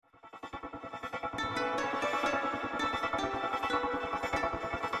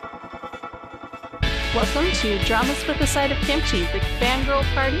Welcome to Dramas with a Side of Kimchi, the fangirl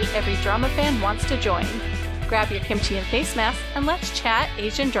party every drama fan wants to join. Grab your kimchi and face mask and let's chat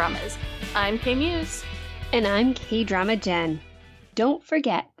Asian dramas. I'm K Muse. And I'm K-Drama Jen. Don't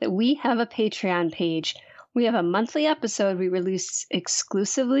forget that we have a Patreon page. We have a monthly episode we release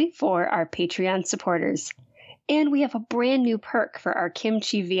exclusively for our Patreon supporters. And we have a brand new perk for our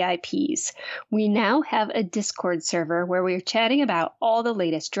Kimchi VIPs. We now have a Discord server where we're chatting about all the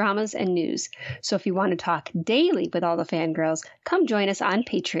latest dramas and news. So if you want to talk daily with all the fangirls, come join us on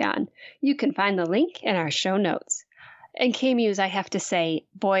Patreon. You can find the link in our show notes. And K-Muse, I have to say,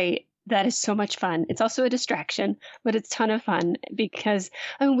 boy, that is so much fun. It's also a distraction, but it's a ton of fun because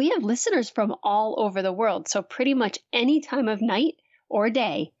we have listeners from all over the world. So pretty much any time of night or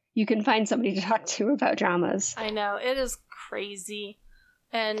day, you can find somebody to talk to about dramas. I know, it is crazy.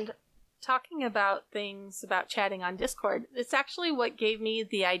 And talking about things about chatting on Discord, it's actually what gave me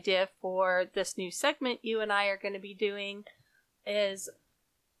the idea for this new segment you and I are going to be doing. I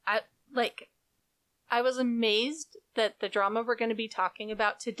was amazed that the drama we're going to be talking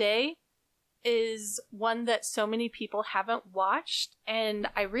about today is one that so many people haven't watched. And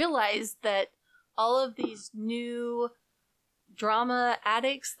I realized that all of these new drama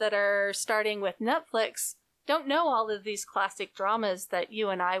addicts that are starting with Netflix don't know all of these classic dramas that you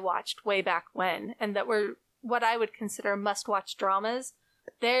and I watched way back when, and that were what I would consider must-watch dramas.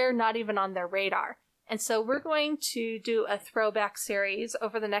 They're not even on their radar. And so we're going to do a throwback series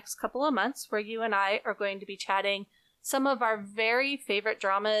over the next couple of months where you and I are going to be chatting some of our very favorite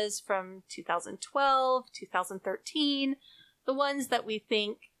dramas from 2012, 2013, the ones that we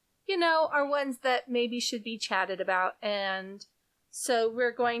think, are ones that maybe should be chatted about. And so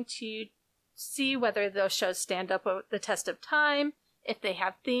we're going to see whether those shows stand up the test of time, if they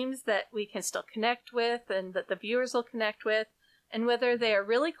have themes that we can still connect with and that the viewers will connect with, and whether they are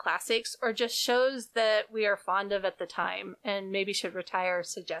really classics or just shows that we are fond of at the time and maybe should retire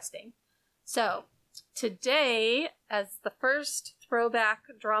suggesting. So today, as the first throwback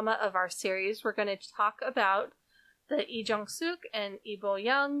drama of our series, we're going to talk about the Lee Jung-suk and Lee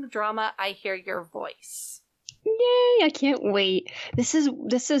Bo-young drama I Hear Your Voice. Yay, I can't wait. This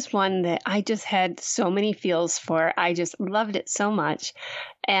is one that I just had so many feels for. I just loved it so much.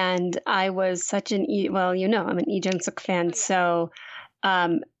 And I was such I'm an Lee Jung-suk fan. Oh, yeah. So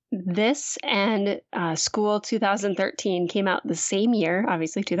this and School 2013 came out the same year,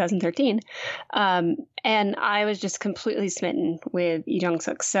 obviously 2013. And I was just completely smitten with Lee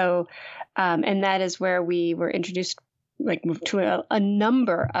Jung-suk. So, and that is where we were introduced to a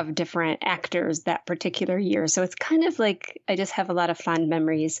number of different actors that particular year. So it's kind of like I just have a lot of fond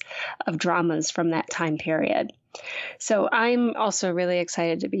memories of dramas from that time period. So I'm also really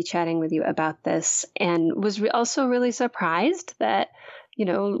excited to be chatting with you about this, and was also really surprised that,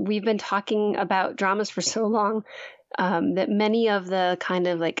 we've been talking about dramas for so long that many of the kind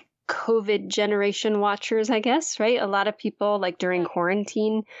of like COVID generation watchers, I guess, right? A lot of people during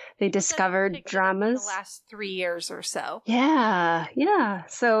quarantine, they discovered dramas. In the last 3 years or so. Yeah.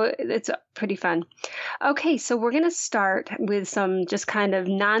 So it's pretty fun. Okay, so we're going to start with some just kind of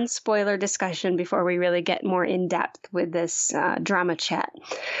non-spoiler discussion before we really get more in depth with this drama chat.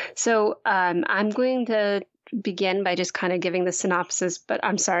 So I'm going to begin by just kind of giving the synopsis, but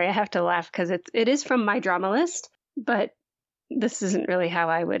I'm sorry, I have to laugh because it is from my drama list, but this isn't really how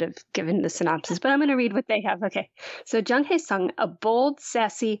I would have given the synopsis, but I'm going to read what they have. Okay. So Jung Hae-sung, a bold,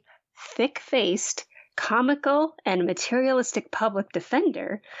 sassy, thick-faced, comical, and materialistic public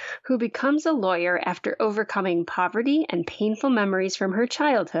defender who becomes a lawyer after overcoming poverty and painful memories from her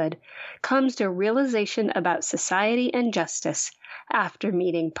childhood, comes to realization about society and justice after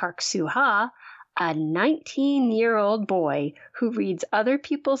meeting Park Soo-ha, a 19-year-old boy who reads other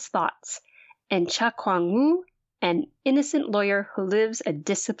people's thoughts, and Cha Kwang-woo, an innocent lawyer who lives a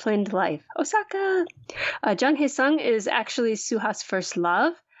disciplined life. Osaka! Jung Hae-sung is actually Soo-ha's first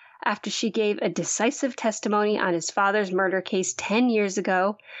love after she gave a decisive testimony on his father's murder case 10 years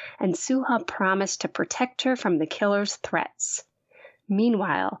ago, and Soo-ha promised to protect her from the killer's threats.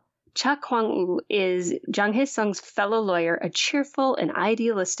 Meanwhile, Cha Kwang-woo is Jung Hae-sung's fellow lawyer, a cheerful and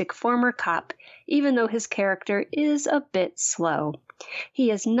idealistic former cop, even though his character is a bit slow. He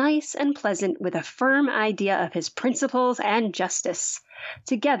is nice and pleasant with a firm idea of his principles and justice.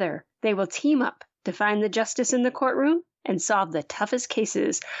 Together, they will team up to find the justice in the courtroom and solve the toughest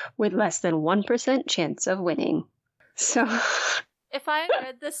cases with less than 1% chance of winning. So, if I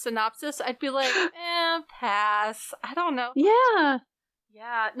read this synopsis, I'd be like, pass. I don't know. Yeah.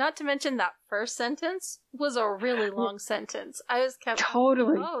 Yeah, not to mention that first sentence was a really long sentence. I was kept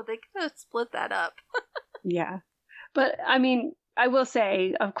totally. They could have split that up. Yeah. But I mean, I will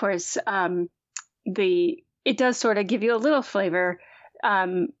say, of course, it does sort of give you a little flavor.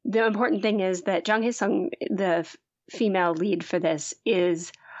 The important thing is that Jung Hae-sung, the female lead for this,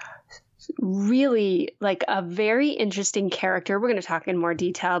 is really like a very interesting character. We're going to talk in more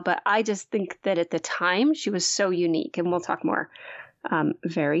detail, but I just think that at the time she was so unique, and we'll talk more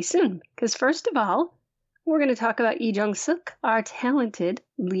very soon. Because first of all, we're going to talk about Lee Jung-suk, our talented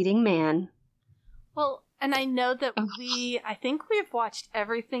leading man. Well, and I know that I think we've watched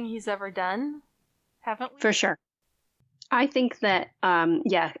everything he's ever done, haven't we? For sure. I think that,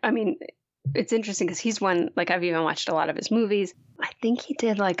 yeah, I mean, it's interesting because he's one, like, I've even watched a lot of his movies. I think he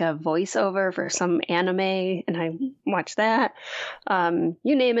did like a voiceover for some anime, and I watched that. You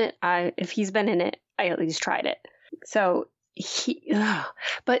name it, if he's been in it, I at least tried it. So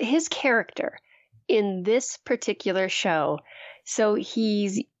but his character in this particular show, so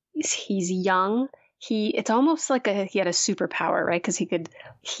he's young. It's almost like he had a superpower, right? Because he could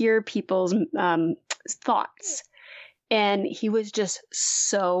hear people's thoughts. And he was just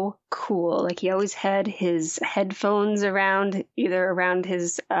so cool. Like, he always had his headphones around, either around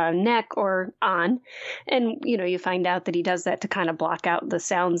his neck or on. And, you know, you find out that he does that to kind of block out the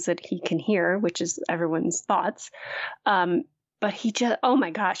sounds that he can hear, which is everyone's thoughts. But he just, oh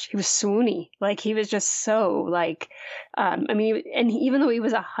my gosh, he was swoony. Like, he was just so, like, I mean, and even though he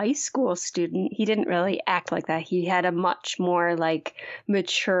was a high school student, he didn't really act like that. He had a much more, like,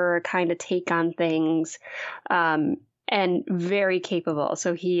 mature kind of take on things. And very capable.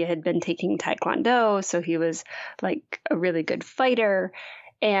 So he had been taking Taekwondo, so he was like a really good fighter.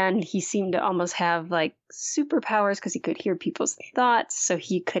 And he seemed to almost have like superpowers because he could hear people's thoughts. So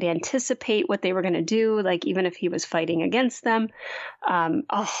he could anticipate what they were going to do, like even if he was fighting against them.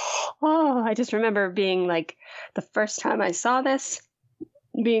 I just remember being like, the first time I saw this,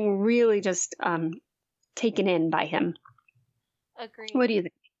 being really just taken in by him. Agreed. What do you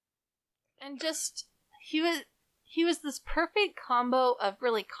think? And just, he was this perfect combo of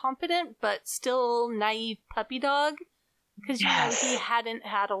really competent but still naive puppy dog. Because, Yes. you know, he hadn't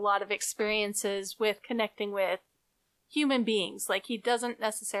had a lot of experiences with connecting with human beings. Like, he doesn't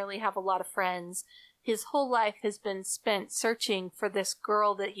necessarily have a lot of friends. His whole life has been spent searching for this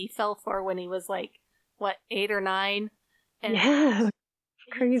girl that he fell for when he was, like, 8 or 9? And Yeah,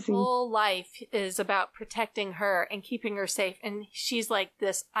 crazy. his whole life is about protecting her and keeping her safe. And she's, like,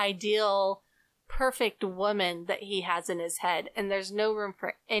 this ideal, perfect woman that he has in his head. And there's no room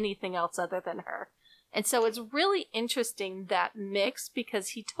for anything else other than her. And so it's really interesting, that mix,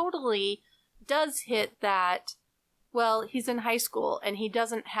 because he totally does hit that, well, he's in high school and he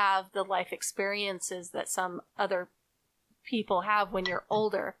doesn't have the life experiences that some other people have when you're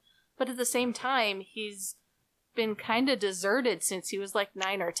older. But at the same time, he's been kind of deserted since he was like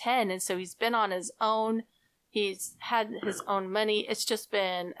 9 or 10. And so he's been on his own. He's had his own money. It's just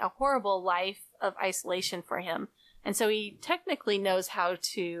been a horrible life of isolation for him. And so he technically knows how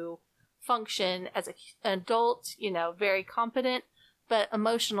to function as an adult, you know, very competent, but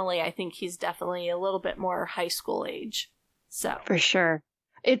emotionally I think he's definitely a little bit more high school age. So for sure.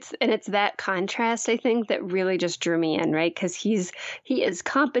 It's that contrast, I think, that really just drew me in, right? Because he is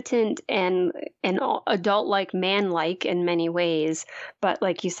competent and adult-like, man-like in many ways, but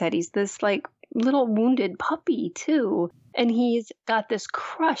like you said, he's this like little wounded puppy too. And he's got this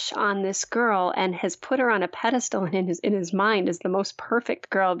crush on this girl and has put her on a pedestal in his mind as the most perfect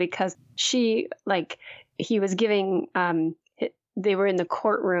girl, because she, like, he was giving, they were in the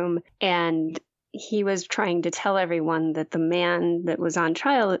courtroom and he was trying to tell everyone that the man that was on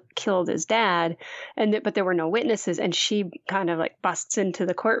trial killed his dad, but there were no witnesses. And she kind of like busts into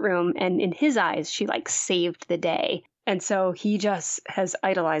the courtroom, and in his eyes, she like saved the day. And so he just has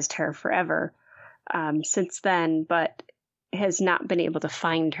idolized her forever since then, but has not been able to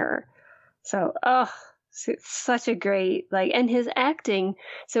find her. So, it's such a great, like, and his acting.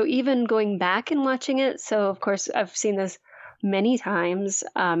 So even going back and watching it, so of course I've seen this many times.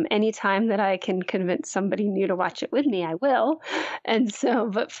 Anytime that I can convince somebody new to watch it with me, I will. And so,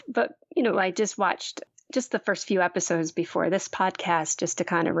 but you know, I just watched just the first few episodes before this podcast just to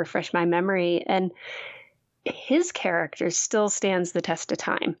kind of refresh my memory, and his character still stands the test of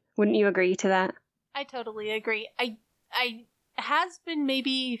time. Wouldn't you agree to that? I totally agree. I has been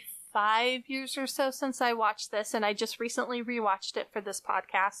maybe 5 years or so since I watched this, and I just recently rewatched it for this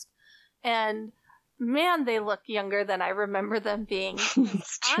podcast. And man, they look younger than I remember them being.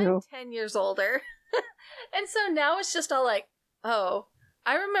 It's true. I'm 10 years older. And so now it's just all like, oh,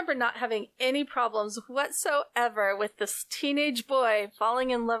 I remember not having any problems whatsoever with this teenage boy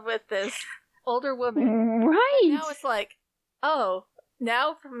falling in love with this older woman. Right. But now it's like, oh,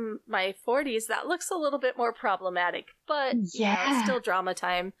 now from my 40s, that looks a little bit more problematic. But yeah, it's still drama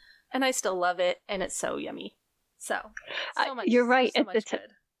time. and I still love it, and it's so yummy. So much. You're right. So much good.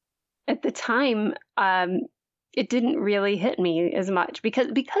 At the time, it didn't really hit me as much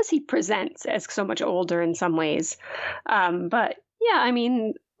because he presents as so much older in some ways. But yeah, I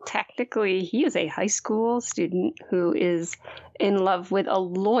mean, technically, he is a high school student who is in love with a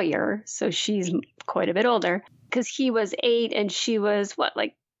lawyer, so she's quite a bit older. Because he was 8 and she was, what,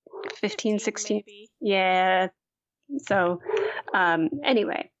 like 15, 16? Maybe. Yeah. So,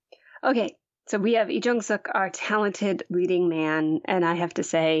 anyway. Okay, so we have Lee Jung-suk, our talented leading man, and I have to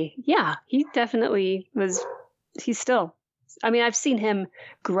say, yeah, he definitely was, he's still, I mean, I've seen him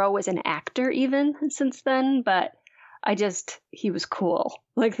grow as an actor even since then, but he was cool.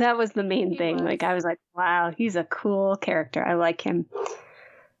 Like, that was the main thing. Like, I was like, wow, he's a cool character. I like him.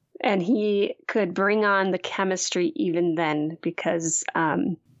 And he could bring on the chemistry even then because,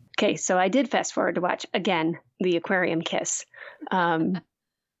 okay, so I did fast forward to watch, again, The Aquarium Kiss. That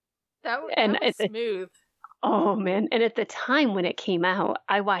was smooth. Oh, man. And at the time when it came out,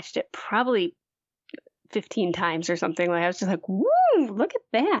 I watched it probably 15 times or something. Like, I was just like, woo, look at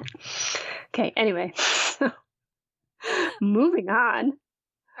that. Okay, anyway. Moving on.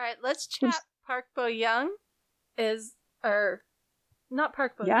 All right, let's chat. Park Bo-young is, or not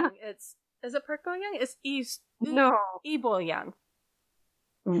Park Bo-young. Yeah. Is it Park Bo-young? It's Lee Bo-young.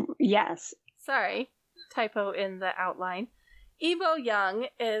 Yes. Sorry, typo in the outline. Lee Bo-young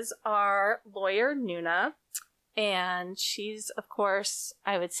is our lawyer, Nuna, and she's, of course,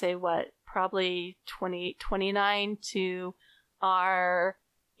 I would say, probably 29 to our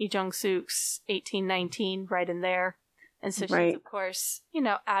Lee Jung-suk's 18, 19, right in there. And so she's, of course,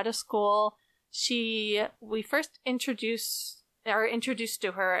 out of school. We first introduced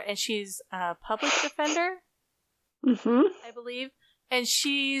to her, and she's a public defender, I believe. And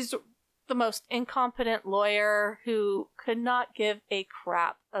she's the most incompetent lawyer who could not give a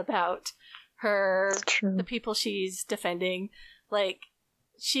crap about the people she's defending. Like,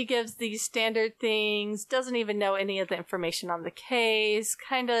 she gives these standard things, doesn't even know any of the information on the case,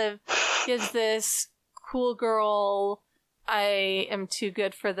 kind of gives this cool girl, I am too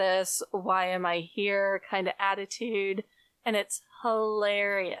good for this, why am I here kind of attitude, and it's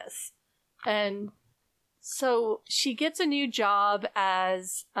hilarious. And so she gets a new job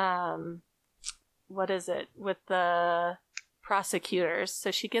as, with the prosecutors.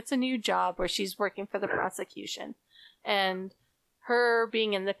 So she gets a new job where she's working for the prosecution. And her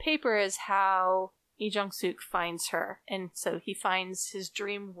being in the paper is how Lee Jung-suk finds her. And so he finds his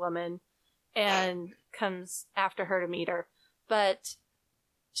dream woman and comes after her to meet her. But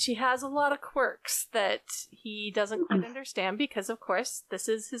she has a lot of quirks that he doesn't quite understand because, of course, this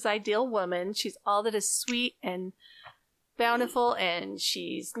is his ideal woman. She's all that is sweet and bountiful, and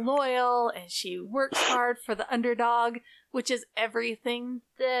she's loyal, and she works hard for the underdog, which is everything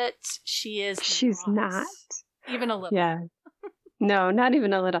that she is. She's not. Even a little. Yeah. No, not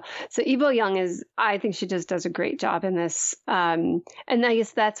even a little. So Lee Bo-young I think she just does a great job in this. And I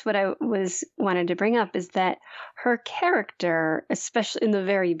guess that's what I wanted to bring up, is that her character, especially in the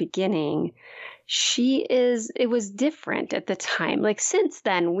very beginning, it was different at the time. Like, since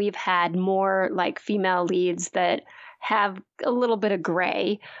then, we've had more like female leads that have a little bit of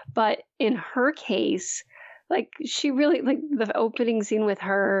gray, but in her case, like, she really, like, the opening scene with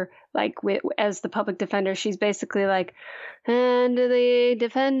her, like, as the public defender, she's basically like, and the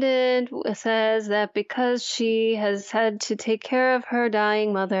defendant says that because she has had to take care of her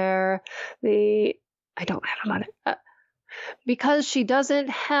dying mother, I don't have a mother. Because she doesn't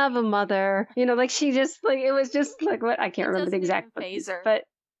have a mother, like, she just, like, it was just like, what, I can't remember the exact phaser, but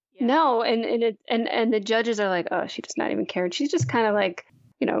yeah. No, and the judges are like, oh, she does not even care, and she's just kind of like,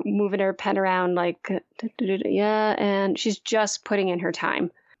 moving her pen around, like, yeah, and she's just putting in her time.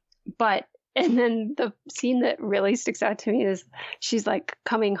 But, and then the scene that really sticks out to me is she's like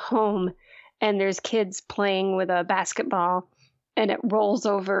coming home, and there's kids playing with a basketball, and it rolls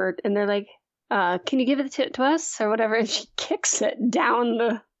over, and they're like, can you give it to us or whatever? And she kicks it down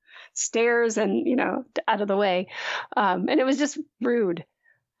the stairs and, out of the way. And it was just rude.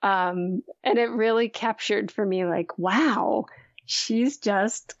 And it really captured for me, like, wow, she's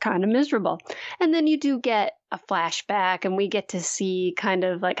just kind of miserable. And then you do get a flashback, and we get to see kind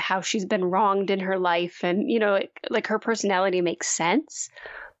of like how she's been wronged in her life. And, like, her personality makes sense,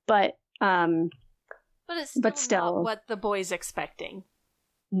 but it's still not what the boy's expecting.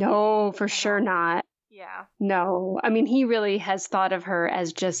 No, for sure not. Yeah. No. I mean, he really has thought of her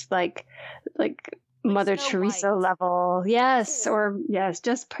as just like Mother Teresa level. Yes. Or yes,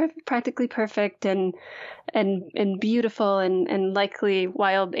 just practically perfect and beautiful, and likely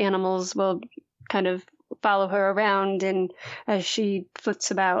wild animals will kind of follow her around and as she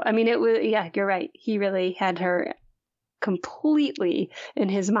flits about. I mean, it was, yeah, you're right. He really had her completely in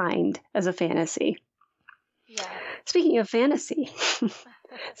his mind as a fantasy. Yeah. Speaking of fantasy,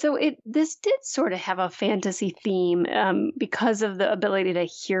 so this did sort of have a fantasy theme because of the ability to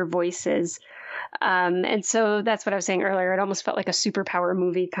hear voices. And so that's what I was saying earlier. It almost felt like a superpower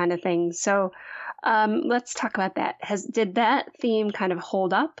movie kind of thing. So let's talk about that. Did that theme kind of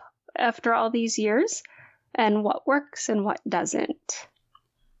hold up after all these years? And what works and what doesn't?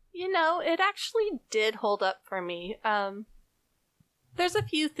 It actually did hold up for me. There's a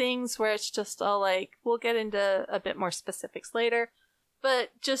few things where it's just all like, we'll get into a bit more specifics later,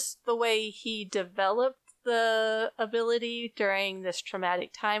 but just the way he developed the ability during this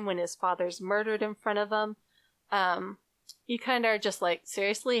traumatic time when his father's murdered in front of him, you kind of are just like,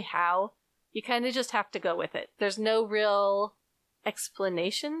 seriously, how? You kind of just have to go with it. There's no real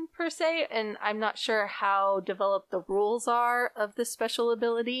explanation per se, and I'm not sure how developed the rules are of this special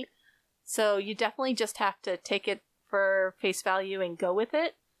ability, so you definitely just have to take it for face value and go with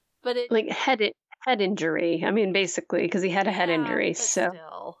it. But it like head injury. I mean, basically, because he had a head injury. So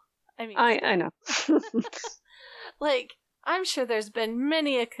still, I know. Like, I'm sure there's been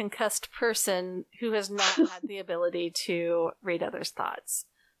many a concussed person who has not had the ability to read others' thoughts.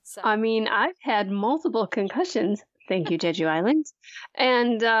 So I mean, I've had multiple concussions. Thank you, Jeju Island.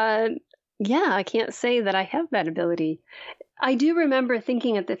 And yeah, I can't say that I have that ability. I do remember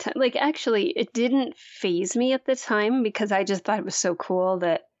thinking at the time, like, actually, it didn't faze me at the time because I just thought it was so cool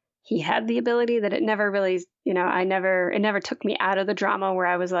that he had the ability that it never really, it never took me out of the drama where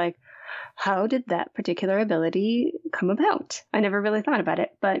I was like, how did that particular ability come about? I never really thought about it,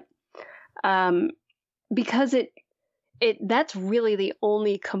 but because that's really the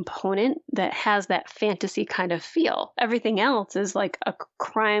only component that has that fantasy kind of feel. Everything else is like a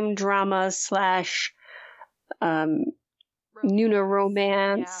crime drama / Nuna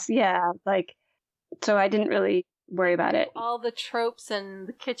romance. Yeah, like, so I didn't really worry about it. All the tropes and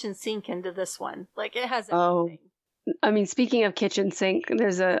the kitchen sink into this one. Like, it has everything. Oh, I mean, speaking of kitchen sink,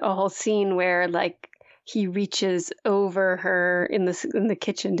 there's a whole scene where, like, he reaches over her in the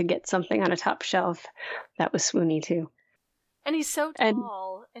kitchen to get something on a top shelf. That was swoony, too. And he's so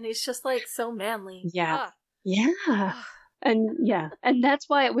tall, and he's just, like, so manly. Yeah. Yeah. And that's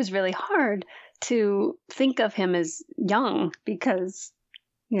why it was really hard to think of him as young because,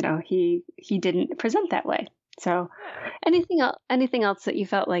 he didn't present that way. So anything else that you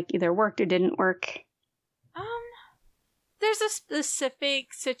felt like either worked or didn't work? There's a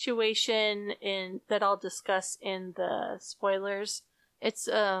specific situation that I'll discuss in the spoilers. It's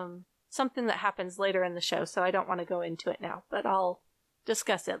something that happens later in the show, so I don't want to go into it now, but I'll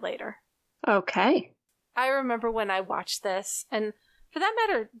discuss it later. Okay. I remember when I watched this, and for that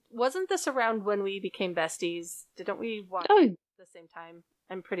matter, wasn't this around when we became besties? Didn't we watch it at the same time?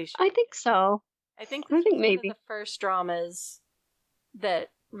 I'm pretty sure. I think so. I think this was maybe one of the first dramas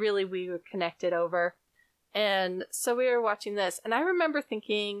that really we were connected over. And so we were watching this, and I remember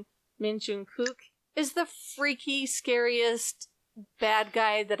thinking Min Jung-kook is the freaky, scariest bad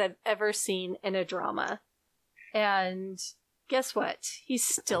guy that I've ever seen in a drama. And guess what? He's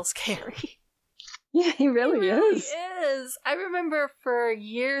still scary. Yeah, he really is. He is. I remember for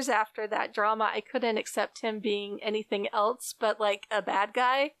years after that drama, I couldn't accept him being anything else but like a bad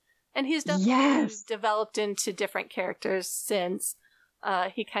guy. And he's definitely developed into different characters since.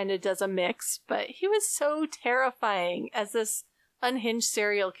 He kind of does a mix, but he was so terrifying as this unhinged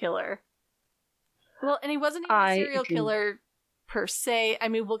serial killer. Well, and he wasn't even a serial killer per se. I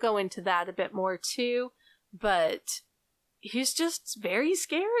mean, we'll go into that a bit more too, but he's just very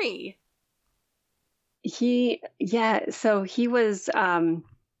scary. So he was,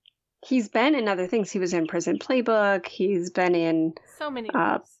 he's been in other things. He was in Prison Playbook. He's been in so many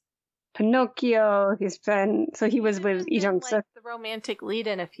Pinocchio. He was with Lee Jung-suk. Like the romantic lead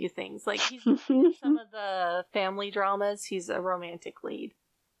in a few things. Like he's in some of the family dramas, he's a romantic lead.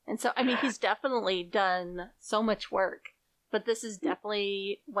 And so, I mean, he's definitely done so much work, but this is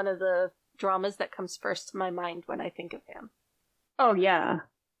definitely one of the dramas that comes first to my mind when I think of him. Oh, yeah.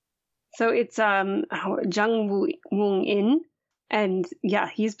 So it's Jung Woo-in, and yeah,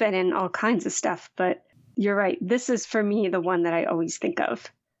 he's been in all kinds of stuff, but you're right. This is, for me, the one that I always think of.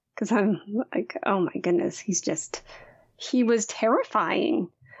 Because I'm like, oh my goodness, he was terrifying.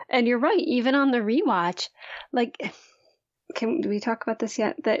 And you're right, even on the rewatch, like, do we talk about this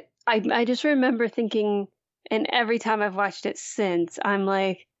yet? That I just remember thinking, and every time I've watched it since, I'm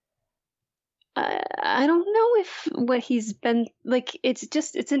like, I don't know if what he's been, like, it's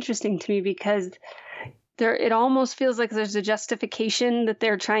interesting to me because it almost feels like there's a justification that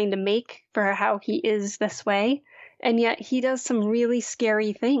they're trying to make for how he is this way. And yet he does some really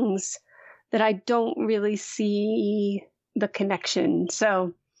scary things that I don't really see the connection.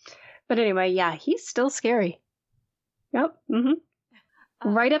 So, but anyway, yeah, he's still scary. Yep.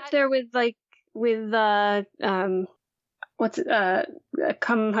 Right up there with what's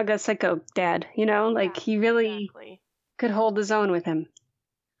Come Hug a Psycho Dad, you know? Like, he really could hold his own with him.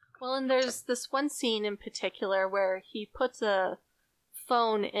 Well, and there's this one scene in particular where he puts a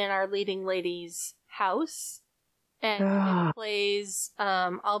phone in our leading lady's house, and it plays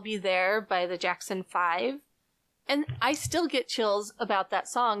I'll Be There by the Jackson 5. And I still get chills about that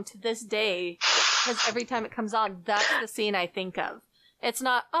song to this day, because every time it comes on, that's the scene I think of. It's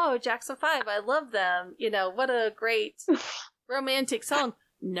not, oh, Jackson 5, I love them. You know, what a great romantic song.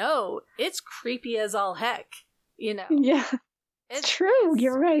 No, it's creepy as all heck, you know. Yeah, it's true.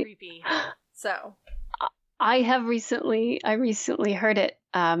 You're right. Creepy. So, I recently heard it.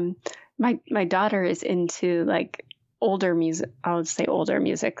 My daughter is into like older music. I'll say older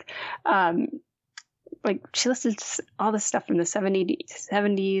music. Like she listens to all this stuff from the 70s,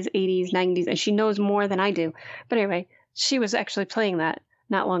 80s, 90s, and she knows more than I do. But anyway, she was actually playing that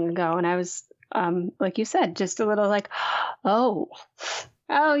not long ago, and I was, like you said, just a little like, oh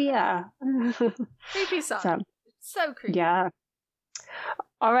yeah. Creepy song. So creepy. Yeah.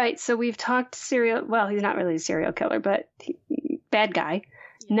 All right, so we've talked well, he's not really a serial killer, but bad guy.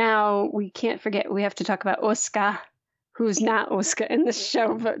 Yeah. Now we can't forget, we have to talk about Oscar, who's not Oscar in the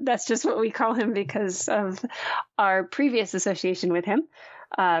show, but that's just what we call him because of our previous association with him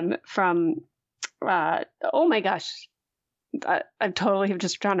from, oh my gosh, I totally have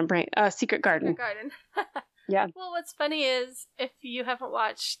just drawn a brain. Secret Garden. Secret Garden. Yeah. Well, what's funny is if you haven't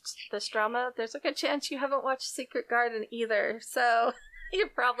watched this drama, there's a good chance you haven't watched Secret Garden either. So you're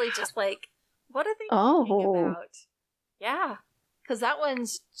probably just like, what are they talking about? Yeah. Because that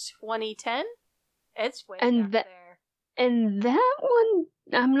one's 2010. It's way up there. And that one,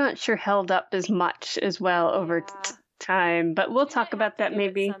 I'm not sure held up as much as well over time, but we'll talk about that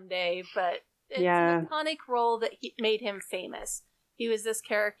maybe someday. But it's an iconic role that made him famous. He was this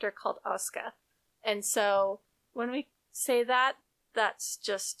character called Oscar. And so when we say that, that's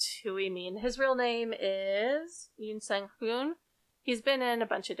just who we mean. His real name is Yoon Sang-hoon. He's been in a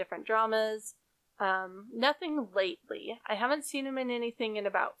bunch of different dramas. Nothing lately. I haven't seen him in anything in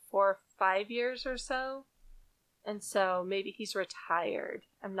about 4 or 5 years or so. And so maybe he's retired.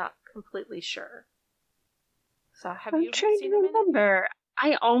 I'm not completely sure. So have you seen him? I'm trying to remember.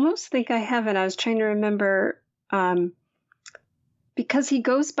 I almost think I haven't. I was trying to remember because he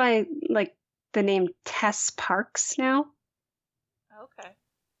goes by like the name Tess Parks now. Okay.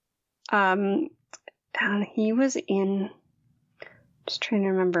 And he was in, just trying to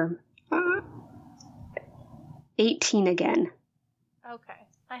remember, 18 Again. Okay.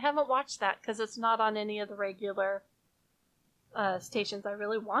 I haven't watched that because it's not on any of the regular stations. I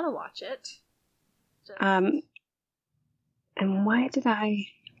really want to watch it. And why did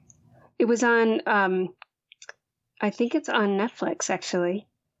it was on, I think it's on Netflix, actually.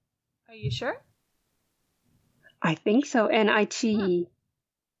 Are you sure? I think so, and iQIYI.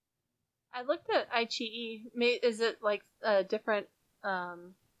 I looked at iQIYI. Is it like a different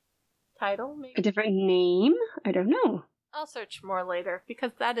title? Maybe? A different name? I don't know. I'll search more later,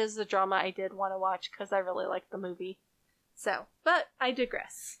 because that is the drama I did want to watch, because I really liked the movie. So, but I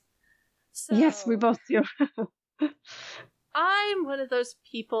digress. So, yes, we both do. I'm one of those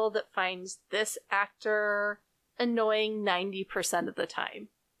people that finds this actor annoying 90% of the time.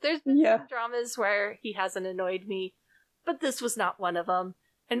 There's been some dramas where he hasn't annoyed me, but this was not one of them.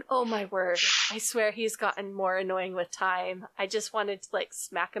 And oh my word, I swear he's gotten more annoying with time. I just wanted to like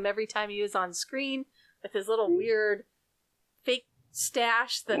smack him every time he was on screen with his little weird fake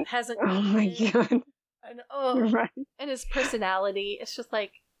stash that hasn't. Oh my god! And and his personality. It's just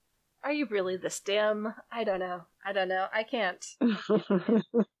like, are you really this dim? I don't know. I can't.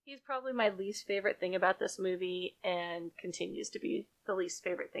 He's probably my least favorite thing about this movie, and continues to be the least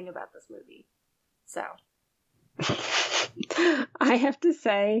favorite thing about this movie. So. I have to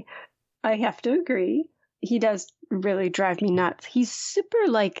say, I have to agree. He does really drive me nuts. He's super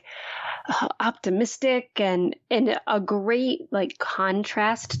like optimistic and a great like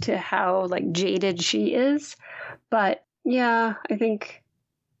contrast to how like jaded she is. But yeah, I think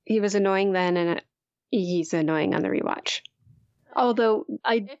he was annoying then, and he's annoying on the rewatch. Although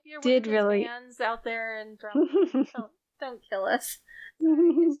I did really fans out there and don't kill us.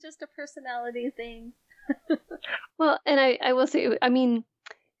 It's just a personality thing. Well, and I will say, I mean,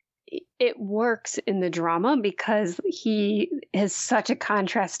 it works in the drama because he is such a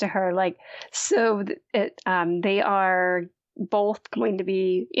contrast to her. Like, so they are both going to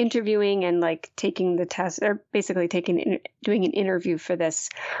be interviewing and like taking the test. They're basically doing an interview for this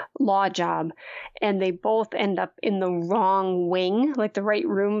law job, and they both end up in the wrong wing, like the right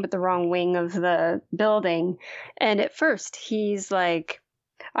room, but the wrong wing of the building. And at first he's like,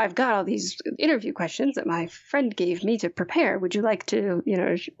 I've got all these interview questions that my friend gave me to prepare. Would you like to,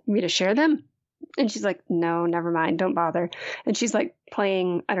 me to share them? And she's like, no, never mind. Don't bother. And she's like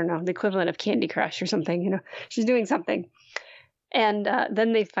playing, I don't know, the equivalent of Candy Crush or something, she's doing something. And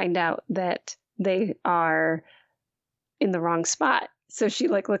then they find out that they are in the wrong spot. So she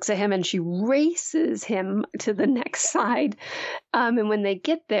like looks at him and she races him to the next side. And when they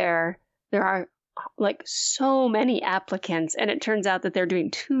get there are like so many applicants, and it turns out that they're doing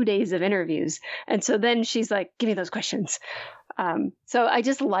 2 days of interviews. And so then she's like, give me those questions. So I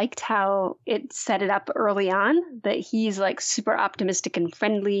just liked how it set it up early on, that he's like super optimistic and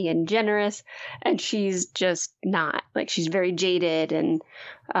friendly and generous, and she's just not. Like, she's very jaded and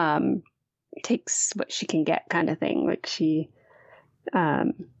takes what she can get, kind of thing. Like, she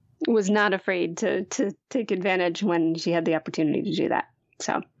was not afraid to take advantage when she had the opportunity to do that.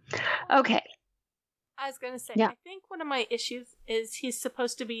 So, okay. I was going to say, yeah. I think one of my issues is he's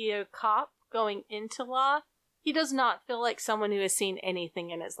supposed to be a cop going into law. He does not feel like someone who has seen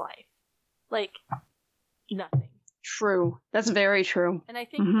anything in his life. Like, nothing. True. That's very true. And I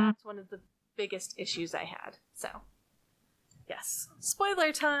think that's one of the biggest issues I had. So, yes.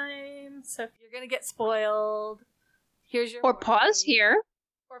 Spoiler time! So if you're going to get spoiled, here's your Or warning. pause here.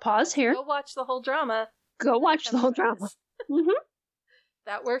 Or pause here. Go watch the whole drama. Go watch the whole drama.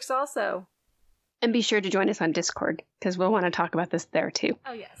 That works also. And be sure to join us on Discord, because we'll want to talk about this there too.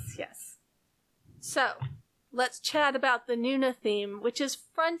 Oh, yes, yes. So, let's chat about the Nuna theme, which is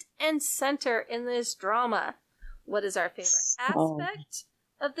front and center in this drama. What is our favorite aspect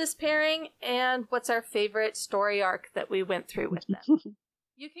of this pairing, and what's our favorite story arc that we went through with them?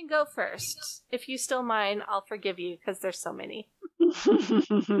 You can go first. If you still mind, I'll forgive you, because there's so many.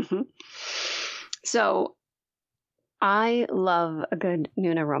 So, I love a good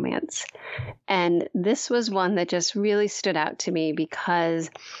Nuna romance. And this was one that just really stood out to me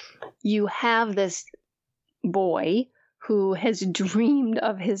because you have this boy who has dreamed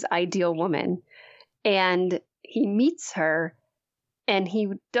of his ideal woman, and he meets her and he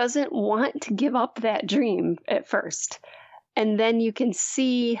doesn't want to give up that dream at first. And then you can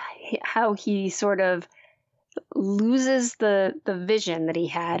see how he sort of loses the vision that he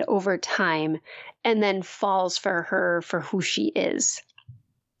had over time and then falls for her for who she is.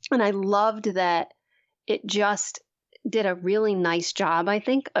 And I loved that it just did a really nice job, I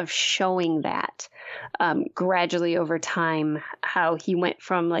think, of showing that gradually over time, how he went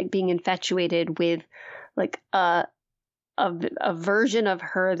from like being infatuated with like a version of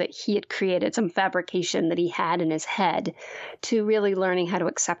her that he had created, some fabrication that he had in his head, to really learning how to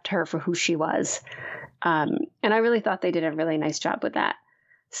accept her for who she was. And I really thought they did a really nice job with that.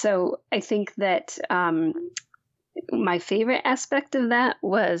 So I think that my favorite aspect of that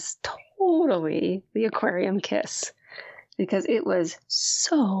was totally the aquarium kiss, because it was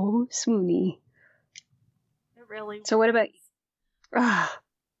so swoony. It really was. So what about you?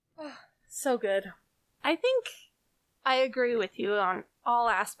 So good. I think I agree with you on all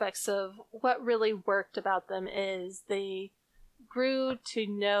aspects of what really worked about them is they grew to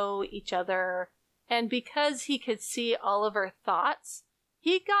know each other, and because he could see all of her thoughts,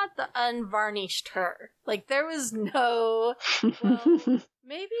 he got the unvarnished her. Like, there was no, well,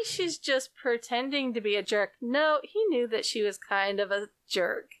 maybe she's just pretending to be a jerk. No, he knew that she was kind of a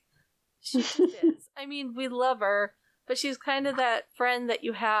jerk. She just is. I mean, we love her, but she's kind of that friend that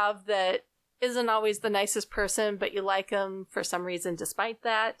you have that isn't always the nicest person, but you like him for some reason despite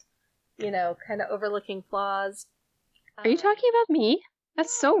that. You know, kind of overlooking flaws. Are you talking about me?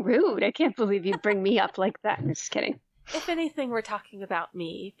 That's so rude. I can't believe you bring me up like that. I'm just kidding. If anything, we're talking about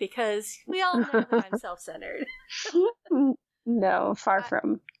me, because we all know that I'm self-centered. No, far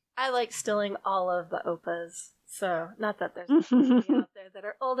from. I like stealing all of the oppas. So, not that there's anybody out there that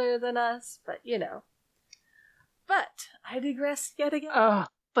are older than us, but you know. But, I digress yet again. Oh,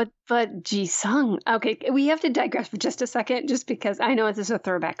 but Ji-sung. Okay, we have to digress for just a second, just because I know this is a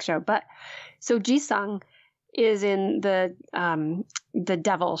throwback show, but so Ji-sung is in the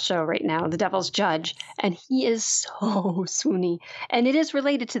Devil show right now, The Devil's Judge, and he is so swoony. And it is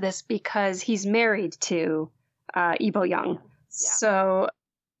related to this because he's married to Lee Bo-young. Yeah. So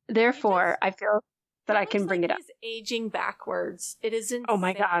therefore, I feel that I can bring it up. He's aging backwards. It is insane. Oh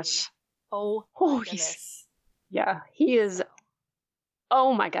my gosh. Oh goodness. Yeah, he is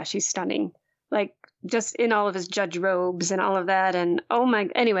oh my gosh, he's stunning. Like, just in all of his judge robes and all of that. And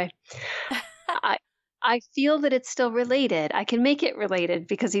anyway, I feel that it's still related. I can make it related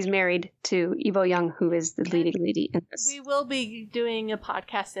because he's married to Evo Young, who is the leading lady in this. We will be doing a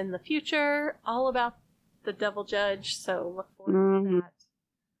podcast in the future all about the Devil Judge, so look forward to that.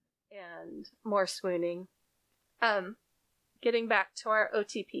 And more swooning. Getting back to our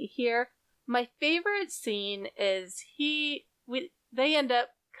OTP here, my favorite scene is they end up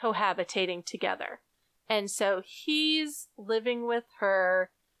cohabitating together. And so he's living with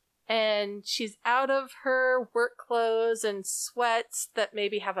her, and she's out of her work clothes and sweats that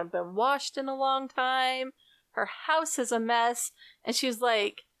maybe haven't been washed in a long time. Her house is a mess, and she's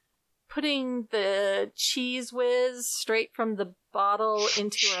like putting the Cheese Whiz straight from the bottle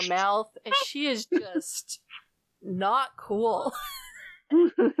into her mouth, and she is just not cool.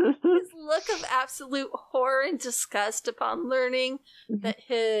 His look of absolute horror and disgust upon learning that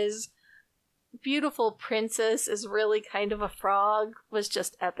his beautiful princess is really kind of a frog was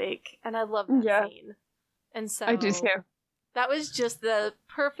just epic, and I love that scene. And so I do too. That was just the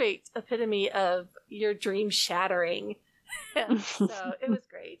perfect epitome of your dream shattering. So it was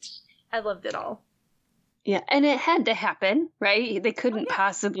great. I loved it all. Yeah, and it had to happen, right? They couldn't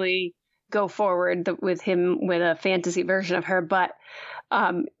possibly go forward with him with a fantasy version of her, but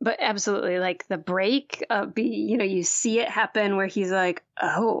absolutely, like the break, you see it happen where he's like,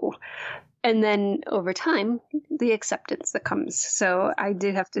 oh, and then over time, the acceptance that comes. So I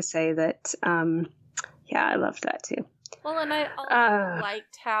do have to say that, I loved that too. Well, and I also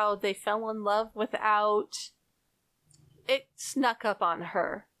liked how they fell in love without it snuck up on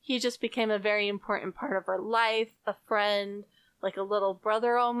her. He just became a very important part of her life, a friend, like a little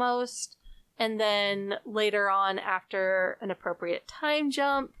brother almost. And then later on, after an appropriate time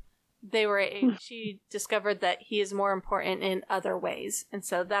jump, she discovered that he is more important in other ways. And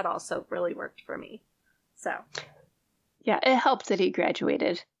so that also really worked for me. So. Yeah, it helped that he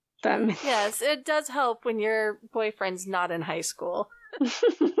graduated. Yes, it does help when your boyfriend's not in high school.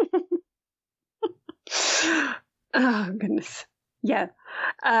 Oh, goodness. Yeah.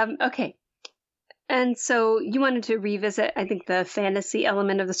 Okay. And so you wanted to revisit, I think, the fantasy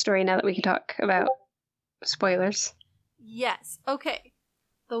element of the story now that we can talk about spoilers. Yes. Okay.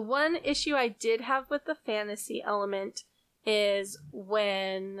 The one issue I did have with the fantasy element is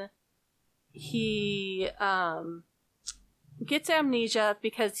when he gets amnesia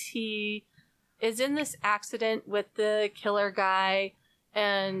because he is in this accident with the killer guy,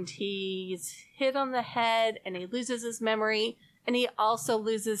 and he's hit on the head and he loses his memory, and he also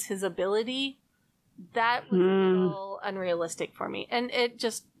loses his ability. That was a little unrealistic for me. And it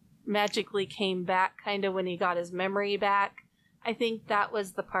just magically came back kind of when he got his memory back. I think that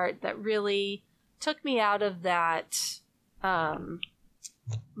was the part that really took me out of that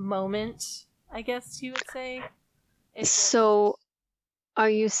moment, I guess you would say. So are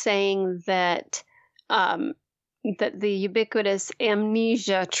you saying that that the ubiquitous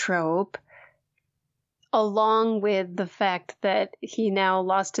amnesia trope, along with the fact that he now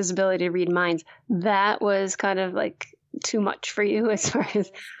lost his ability to read minds, that was kind of like too much for you as far as...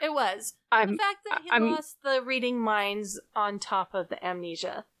 It was. The fact that he lost the reading minds on top of the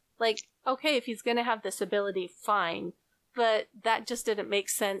amnesia. Like, okay, if he's going to have this ability, fine. But that just didn't make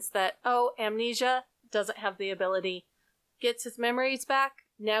sense that, amnesia, doesn't have the ability, gets his memories back,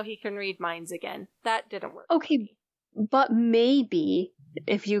 now he can read minds again. That didn't work. Okay, but maybe...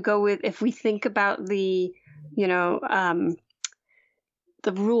 if we think about the, the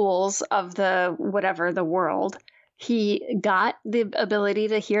rules of the world, he got the ability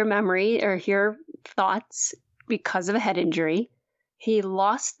to hear memory or hear thoughts because of a head injury. He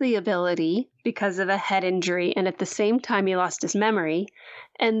lost the ability because of a head injury, and at the same time he lost his memory.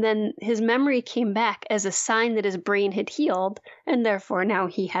 And then his memory came back as a sign that his brain had healed, and therefore now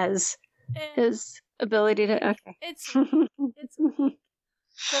he has his ability to... Okay. It's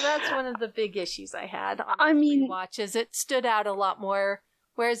So that's one of the big issues I had on watches. It stood out a lot more,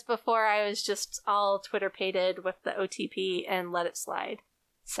 whereas before I was just all Twitter-pated with the OTP and let it slide.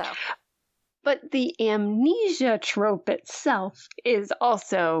 So, but the amnesia trope itself is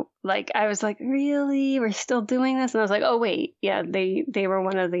also like, I was like, really? We're still doing this? And I was like, oh wait, yeah, they were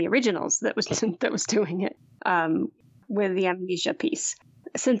one of the originals that was doing it with the amnesia piece.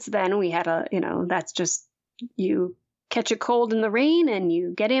 Since then, we had that's just you catch a cold in the rain and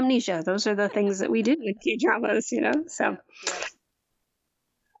you get amnesia. Those are the things that we do in K-dramas, so.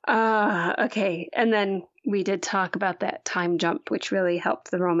 Okay. And then we did talk about that time jump, which really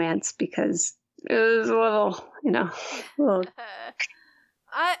helped the romance because it was a little,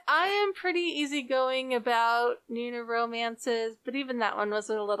 I am pretty easygoing about Nuna romances, but even that one was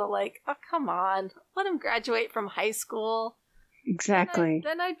a little like, oh, come on, let him graduate from high school. Exactly.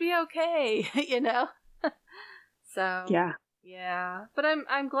 Then I'd be okay, you know? So, yeah. But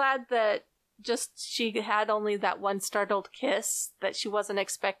I'm glad that just she had only that one startled kiss that she wasn't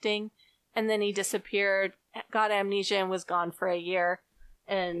expecting, and then he disappeared, got amnesia, and was gone for a year.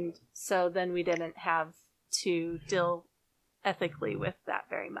 And so then we didn't have to deal ethically with that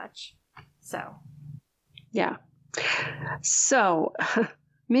very much. So. Yeah. So,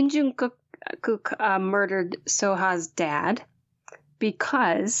 Min Jung-kook murdered Soha's dad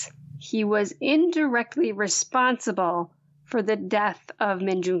because he was indirectly responsible for the death of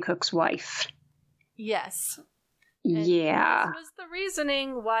Min Jung-kook's wife. Yes. And this was the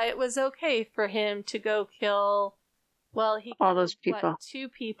reasoning why it was okay for him to go kill, he all those people. 2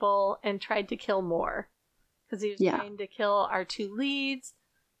 people and tried to kill more. Because he was trying to kill our 2 leads.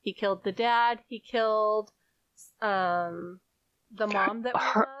 He killed the dad. He killed the mom that we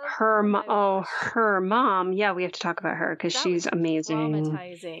love. Her mom. Yeah, we have to talk about her because she's amazing.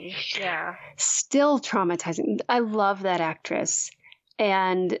 Traumatizing. Yeah. Still traumatizing. I love that actress.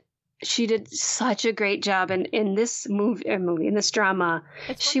 And she did such a great job in this in this drama.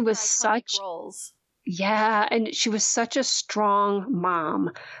 She was such roles. Yeah, and she was such a strong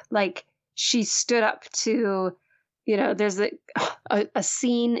mom. Like, she stood up to, there's a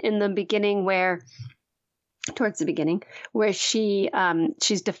scene in the beginning towards the beginning, where she's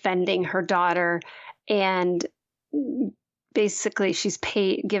defending her daughter, and basically she's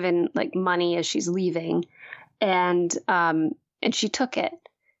given like money as she's leaving, and she took it.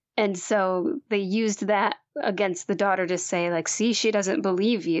 And so they used that against the daughter to say, like, see, she doesn't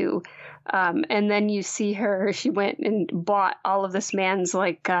believe you. And then you see she went and bought all of this man's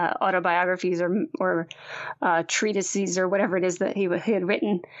like autobiographies or treatises or whatever it is that he had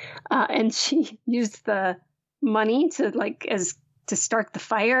written. And she used the money to start the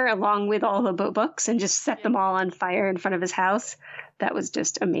fire along with all the books and just set them all on fire in front of his house. That was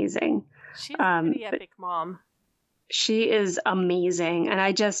just amazing. She's a pretty epic mom. She is amazing.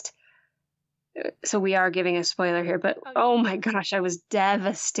 And so we are giving a spoiler here, but oh my gosh, I was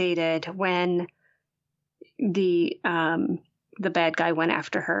devastated when the bad guy went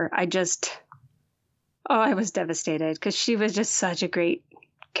after her. I was devastated because she was just such a great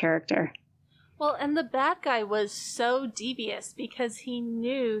character. Well, and the bad guy was so devious because he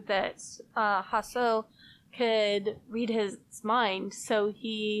knew that Hasso could read his mind, so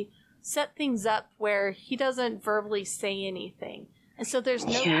he set things up where he doesn't verbally say anything. And so there's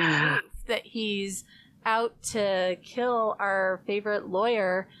no proof that he's out to kill our favorite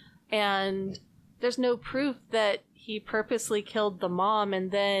lawyer, and there's no proof that he purposely killed the mom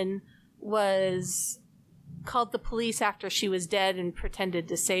and then called the police after she was dead and pretended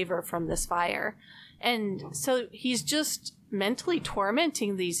to save her from this fire. And so he's just mentally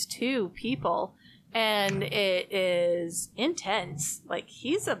tormenting these 2 people. And it is intense. Like,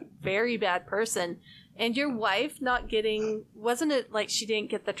 he's a very bad person. And your wife wasn't it like she didn't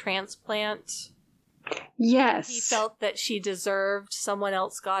get the transplant? Yes. He felt that she deserved, someone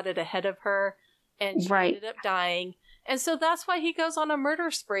else got it ahead of her, and she ended up dying. And so that's why he goes on a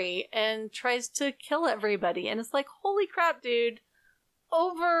murder spree and tries to kill everybody. And it's like, holy crap, dude.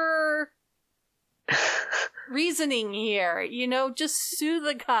 Over reasoning here. Just sue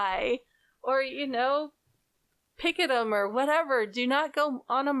the guy. Or, picket him or whatever. Do not go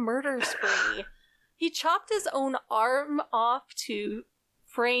on a murder spree. He chopped his own arm off to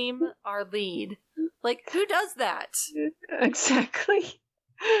frame our lead. Like, who does that? Exactly.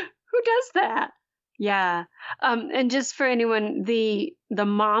 Who does that? Yeah. And just for anyone, the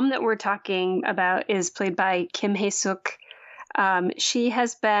mom that we're talking about is played by Kim Hae-suk. She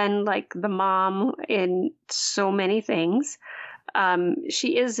has been like the mom in so many things.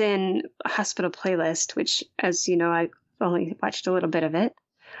 She is in Hospital Playlist, which, as you know, I've only watched a little bit of it.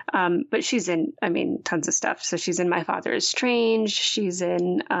 But she's in, tons of stuff. So she's in My Father is Strange. She's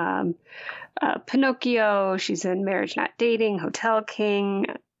in Pinocchio. She's in Marriage Not Dating, Hotel King,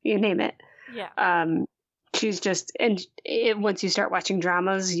 you name it. Yeah. She's just, once you start watching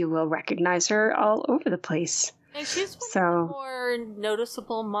dramas, you will recognize her all over the place. And she's one of the more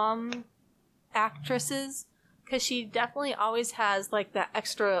noticeable mom actresses. Because she definitely always has, like, that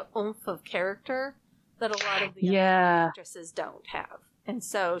extra oomph of character that a lot of the other actresses don't have. And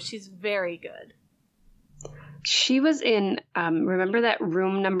so she's very good. She was in, remember that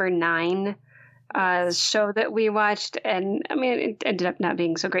Room Number 9 show that we watched? And, it ended up not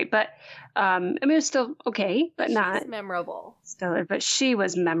being so great. But, it was still okay, but not memorable. Stellar. But she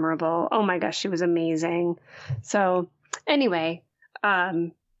was memorable. Oh, my gosh, she was amazing. So, anyway,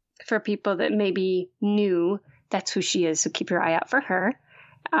 For people that maybe knew, that's who she is. So keep your eye out for her.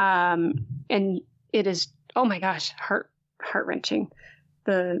 And it is, oh my gosh, heart-wrenching.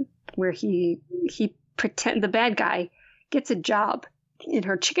 Where he the bad guy gets a job in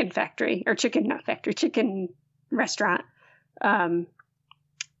her chicken restaurant, and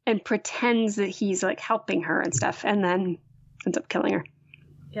pretends that he's like helping her and stuff, and then ends up killing her.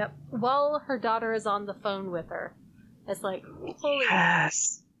 Yep. While her daughter is on the phone with her. It's like, holy.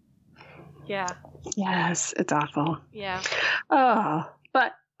 Yes. Yeah. Yes, it's awful. Yeah. Oh,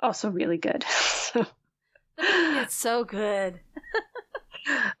 but also really good. The movie is so good.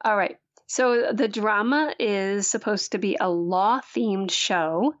 All right. So the drama is supposed to be a law-themed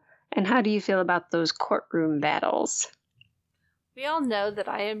show. And how do you feel about those courtroom battles? We all know that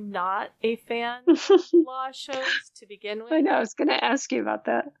I am not a fan of law shows to begin with. I know, I was going to ask you about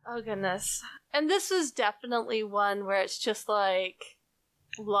that. Oh, goodness. And this is definitely one where it's just like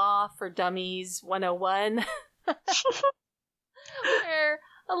Law for Dummies 101. Where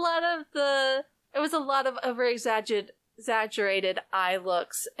it was a lot of over-exaggerated eye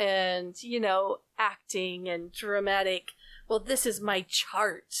looks and, acting and dramatic. Well, this is my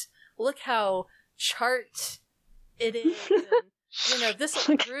chart. Look how chart it is. And, this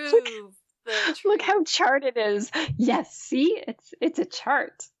will prove the truth. Look how chart it is. Yes, see? It's a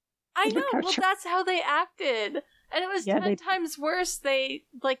chart. I know. Well, that's how they acted. And it was 10 times worse. The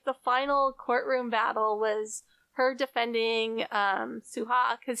final courtroom battle was her defending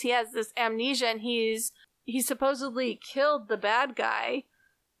Suha because he has this amnesia and he supposedly killed the bad guy.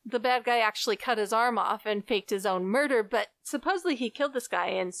 The bad guy actually cut his arm off and faked his own murder, but supposedly he killed this guy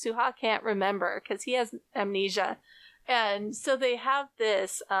and Suha can't remember because he has amnesia. And so they have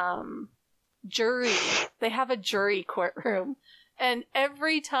this jury. They have a jury courtroom. And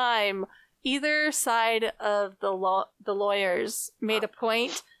every time either side of the lawyers made a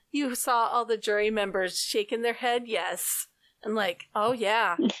point, you saw all the jury members shaking their head yes. And like, oh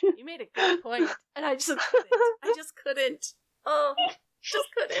yeah, you made a good point. And I just couldn't. Oh, just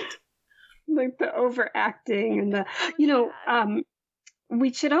couldn't. Like the overacting and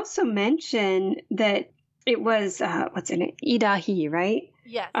we should also mention that it was, what's in it? Ida He, right?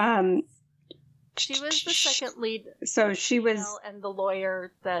 Yes. She was the second lead. So she was. And the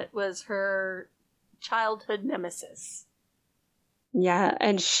lawyer that was her childhood nemesis. Yeah,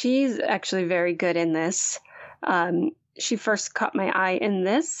 and she's actually very good in this. She first caught my eye in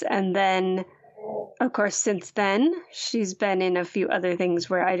this, and then, of course, since then, she's been in a few other things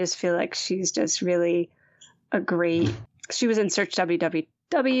where I just feel like she's just really she was in Search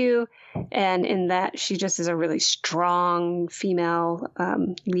WWW, and in that, she just is a really strong female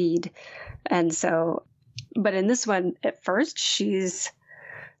lead. And so, but in this one, at first, she's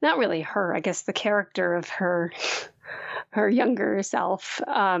not really her. I guess the character of her younger self,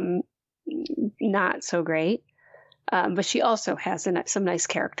 not so great. But she also has some nice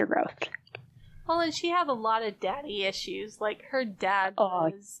character growth. Well, and she had a lot of daddy issues. Like, her dad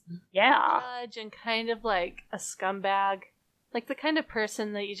was a judge and kind of like a scumbag. Like, the kind of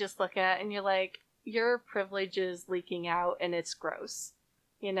person that you just look at and you're like, your privilege is leaking out and it's gross.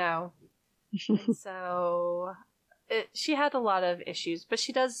 And so, she had a lot of issues, but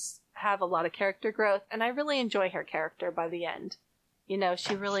she does have a lot of character growth, and I really enjoy her character by the end.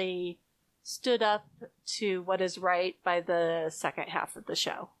 She really stood up to what is right by the second half of the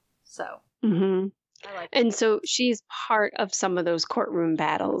show. So, I like it. And so she's part of some of those courtroom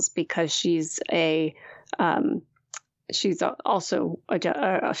battles because she's she's also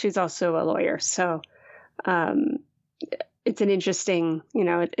a lawyer. So, it's an interesting,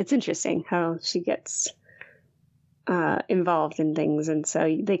 it's interesting how she gets involved in things, and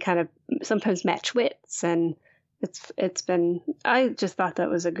so they kind of sometimes match wits, and it's been. I just thought that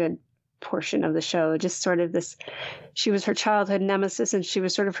was a good portion of the show. Just sort of this, she was her childhood nemesis, and she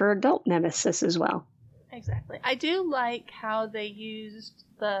was sort of her adult nemesis as well. Exactly. I do like how they used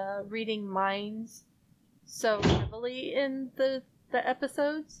the reading minds so heavily in the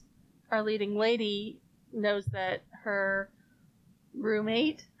episodes. Our leading lady knows that her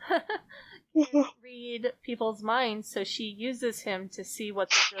roommate can read people's minds, so she uses him to see what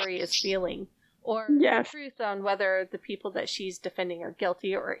the jury is feeling, or the truth on whether the people that she's defending are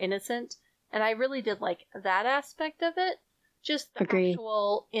guilty or innocent. And I really did like that aspect of it. Just the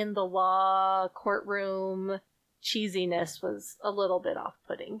actual in the law courtroom cheesiness was a little bit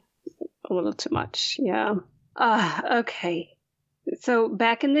off-putting. A little too much, yeah. Okay. So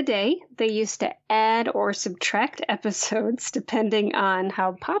back in the day, they used to add or subtract episodes depending on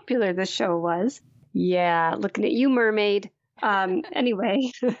how popular the show was. Yeah, looking at you, Mermaid.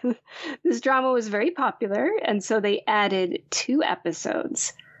 Anyway, this drama was very popular, and so they added 2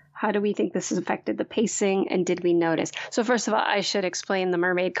 episodes. How do we think this has affected the pacing, and did we notice? So first of all, I should explain the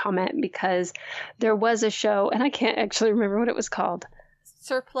mermaid comment, because there was a show, and I can't actually remember what it was called.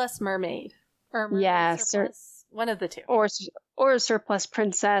 Surplus Mermaid. Or Mermaid Yeah, Surplus. One of the two. Or Surplus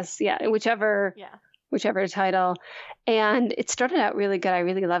Princess. Yeah, whichever title. And it started out really good. I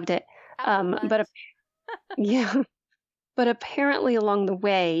really loved it. But yeah. But apparently along the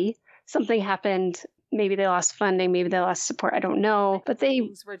way, something happened. Maybe they lost funding, maybe they lost support, I don't know. But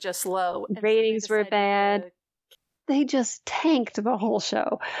ratings were just low. Ratings were bad. They just tanked the whole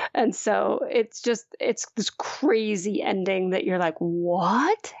show. And so it's this crazy ending that you're like,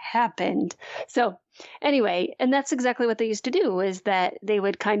 what happened? So anyway, and that's exactly what they used to do, is that they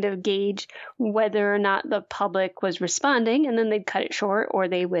would kind of gauge whether or not the public was responding, and then they'd cut it short, or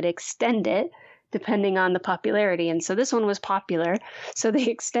they would extend it depending on the popularity. And so this one was popular, so they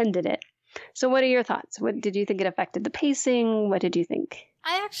extended it. So what are your thoughts? What did you think it affected the pacing? What did you think?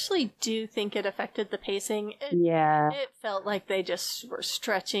 I actually do think it affected the pacing. It felt like they just were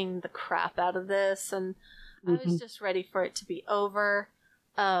stretching the crap out of this, and I was just ready for it to be over.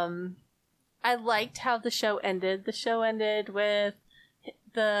 I liked how the show ended. The show ended with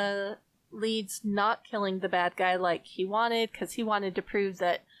the leads not killing the bad guy like he wanted, because he wanted to prove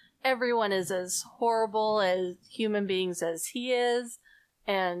that everyone is as horrible as human beings as he is,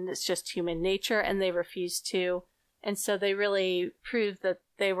 and it's just human nature, and they refused to. And so they really proved that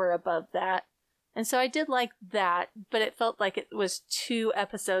they were above that. And so I did like that, but it felt like it was 2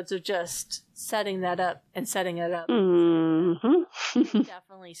 episodes of just setting that up and setting it up. They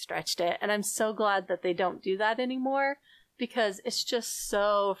definitely stretched it. And I'm so glad that they don't do that anymore, because it's just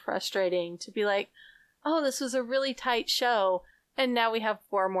so frustrating to be like, oh, this was a really tight show, and now we have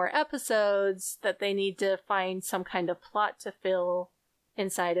 4 more episodes that they need to find some kind of plot to fill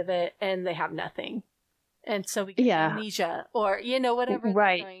inside of it, and they have nothing. And so we get amnesia, or, whatever.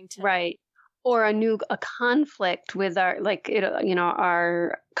 Right. Or a conflict with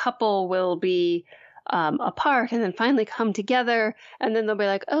our couple will be apart and then finally come together, and then they'll be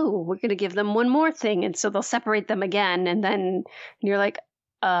like, oh, we're going to give them one more thing. And so they'll separate them again. And then you're like,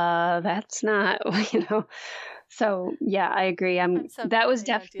 that's not, So yeah, I agree. That was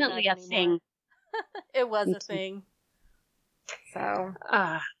definitely a thing. It was a thing. So.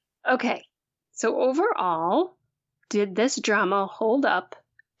 Okay. So overall, did this drama hold up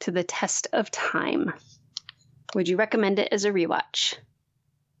to the test of time? Would you recommend it as a rewatch?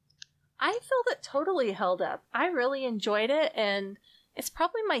 I felt it totally held up. I really enjoyed it, and it's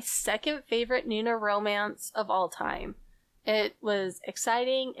probably my second favorite Nuna romance of all time. It was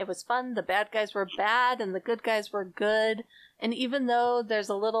exciting, it was fun, the bad guys were bad and the good guys were good, and even though there's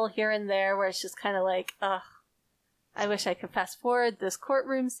a little here and there where it's just kind of like, ugh, I wish I could fast forward this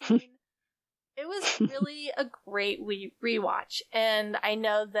courtroom scene, it was really a great rewatch. And I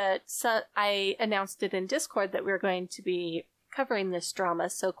know that I announced it in Discord that we were going to be covering this drama,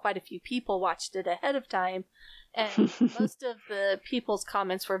 so quite a few people watched it ahead of time, and most of the people's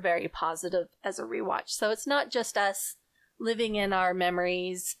comments were very positive as a rewatch. So it's not just us living in our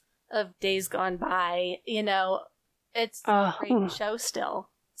memories of days gone by, it's a great show still.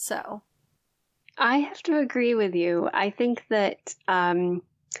 So I have to agree with you. I think that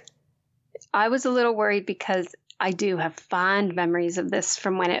I was a little worried, because I do have fond memories of this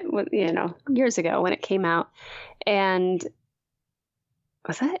from when it, years ago when it came out. And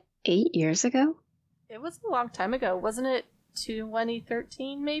was that 8 years ago? It was a long time ago. Wasn't it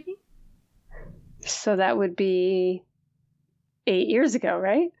 2013 maybe? So that would be 8 years ago,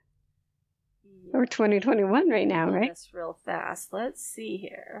 right? Yeah. Or 2021 right now, right? That's real fast. Let's see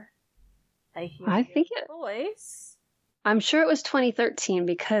here. I think your voice. I'm sure it was 2013,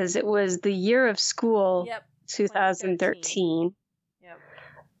 because it was the year of school. Yep. 2013. Yep.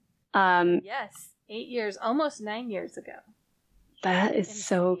 Yes, 8 years, almost 9 years ago. That is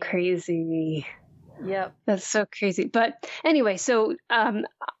so crazy. Yep. That's so crazy. But anyway, so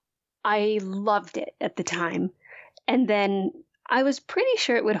I loved it at the time. And then I was pretty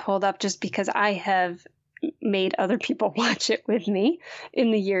sure it would hold up, just because I have made other people watch it with me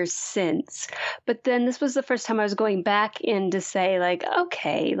in the years since. But then this was the first time I was going back in to say, like,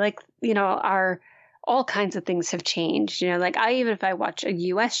 okay, like, all kinds of things have changed. Like even if I watch a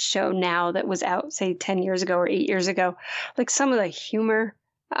US show now that was out, say 10 years ago or 8 years ago, like some of the humor,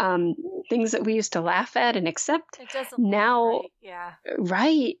 things that we used to laugh at and accept, it doesn't now, right. Yeah.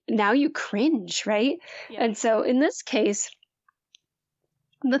 Right. Now you cringe, right? Yeah. And so in this case,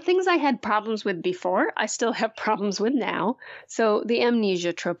 the things I had problems with before, I still have problems with now. So the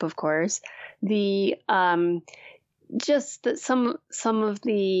amnesia trope, of course, the just that some of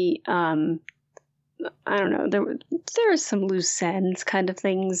the I don't know, there are some loose ends kind of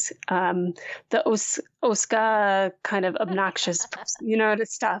things. The Oscar kind of obnoxious,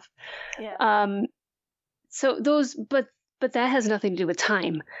 stuff. Yeah. So those, but that has nothing to do with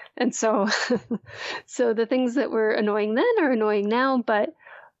time. And so, so the things that were annoying then are annoying now. But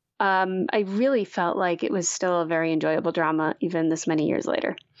I really felt like it was still a very enjoyable drama, even this many years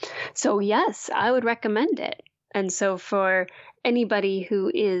later. So yes, I would recommend it. And so for anybody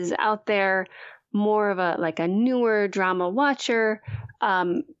who is out there, more of a newer drama watcher,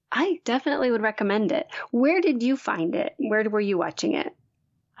 I definitely would recommend it. Where did you find it? Where were you watching it?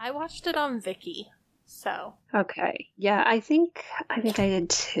 I watched it on Viki. So okay, yeah, I think I did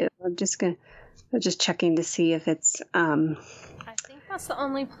too. I'm just checking to see if it's. I think that's the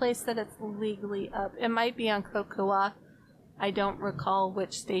only place that it's legally up. It might be on Kokua. I don't recall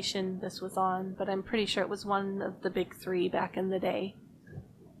which station this was on, but I'm pretty sure it was one of the big three back in the day.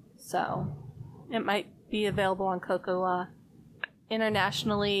 So it might be available on Kokua.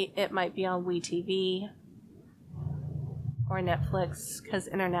 Internationally, it might be on WeTV or Netflix, because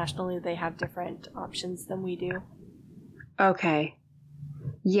internationally they have different options than we do. Okay.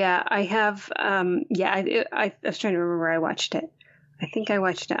 Yeah, I have. I was trying to remember where I watched it. I think I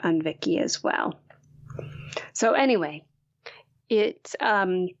watched it on Viki as well. So anyway,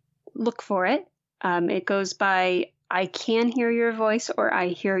 look for it. It goes by I Can Hear Your Voice or I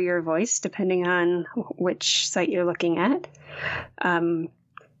Hear Your Voice, depending on which site you're looking at.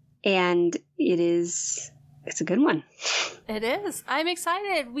 And it's a good one. It is. I'm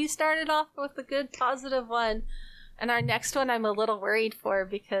excited. We started off with a good positive one. And our next one I'm a little worried for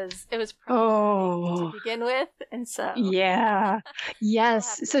because it was to begin with. And so. Yeah.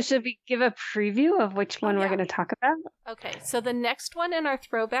 Yes. So should we give a preview of which one we're going to talk about? Okay. So the next one in our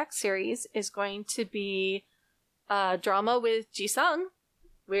throwback series is going to be a drama with Ji-sung.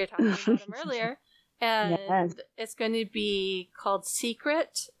 We were talking about him earlier. And It's going to be called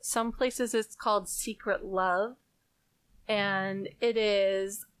Secret. Some places it's called Secret Love. And it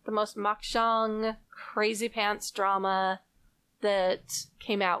is the most makjang, crazy pants drama that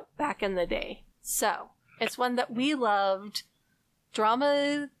came out back in the day. So, it's one that we loved.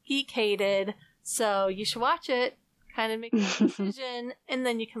 Drama Geek hated. So, you should watch it, kind of make a decision, and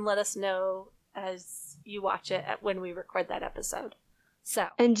then you can let us know as you watch it when we record that episode. So,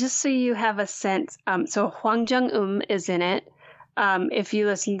 and just so you have a sense, so Hwang Jung-eum is in it. If you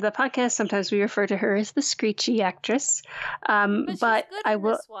listen to the podcast, sometimes we refer to her as the screechy actress. But I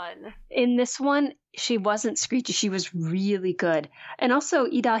will. In this one, she wasn't screechy. She was really good. And also,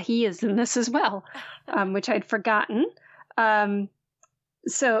 Lee Da-hee is in this as well, which I'd forgotten. But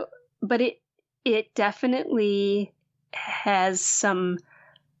it definitely has some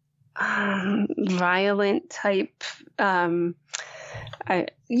violent type.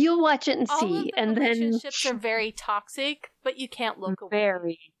 You'll watch it and see, and then relationships are very toxic, but you can't look away.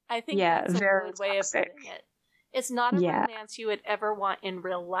 Very, I think that's a good way of putting it. It's not a romance you would ever want in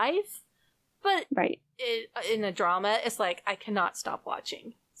real life, but in a drama, it's like I cannot stop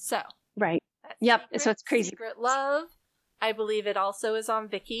watching. So yep. So it's crazy. Secret Love. I believe it also is on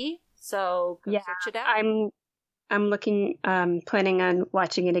Viki, so go search it out. I'm looking, planning on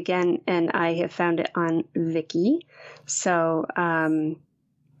watching it again, and I have found it on Viki. So,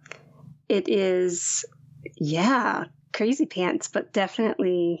 it is, crazy pants, but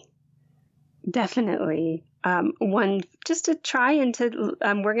definitely, one just to try and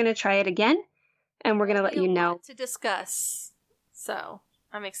we're going to try it again, and we're going to let you know. To discuss. So,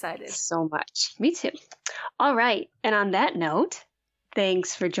 I'm excited. So much. Me too. All right. And on that note,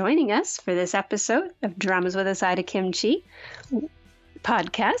 thanks for joining us for this episode of Dramas with a Side of Kimchi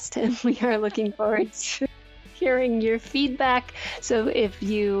podcast, and we are looking forward to hearing your feedback. So if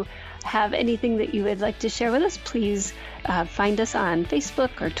you have anything that you would like to share with us, please find us on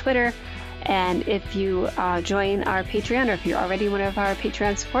Facebook or Twitter. And if you join our Patreon, or if you're already one of our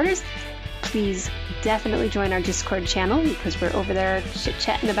Patreon supporters, please definitely join our Discord channel, because we're over there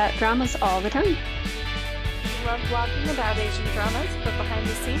chit-chatting about dramas all the time. We love blogging about Asian dramas, but behind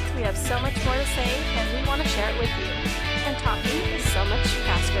the scenes we have so much more to say, and we want to share it with you. And talking is so much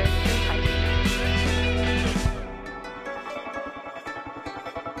faster than